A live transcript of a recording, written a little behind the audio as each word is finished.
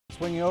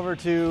swinging over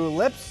to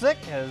Leipsic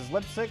as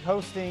Leipsic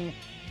hosting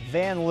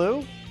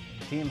Vanlue.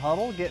 Team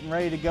huddle getting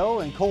ready to go,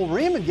 and Cole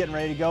Riemann getting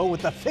ready to go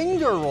with the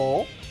finger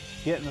roll,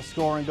 getting the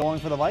scoring going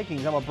for the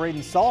Vikings. How about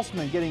Braden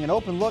Saltzman getting an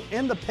open look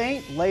in the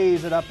paint,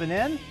 lays it up and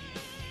in.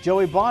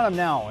 Joey Bonham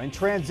now in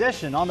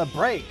transition on the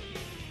break,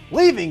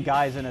 leaving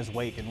guys in his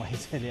wake and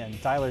lays it in.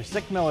 Tyler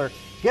Sickmiller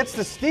gets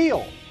the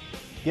steal,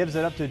 gives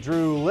it up to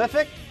Drew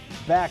Liffick,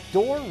 back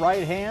door,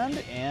 right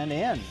hand, and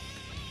in.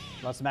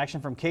 Got some action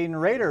from Caden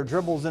Rader,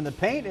 dribbles in the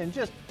paint and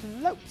just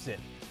floats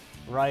it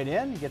right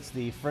in. Gets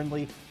the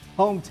friendly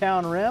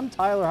hometown rim.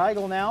 Tyler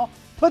Heigl now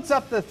puts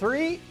up the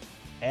three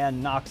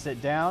and knocks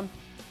it down.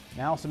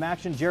 Now some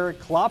action. Jared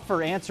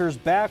Klopfer answers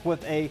back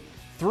with a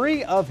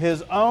three of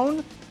his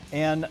own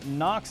and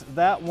knocks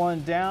that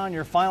one down.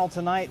 Your final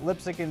tonight,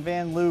 Leipsic and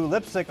Vanlue.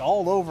 Leipsic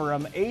all over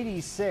them,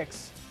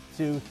 86-37.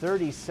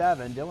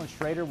 Dylan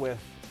Schrader with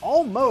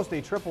almost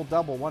a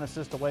triple-double, 1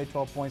 assist away,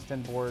 12 points,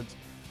 10 boards,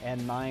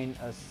 and 9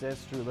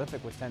 assists. Drew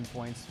Liffick with 10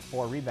 points,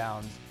 4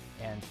 rebounds,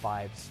 and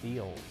 5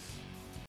 steals.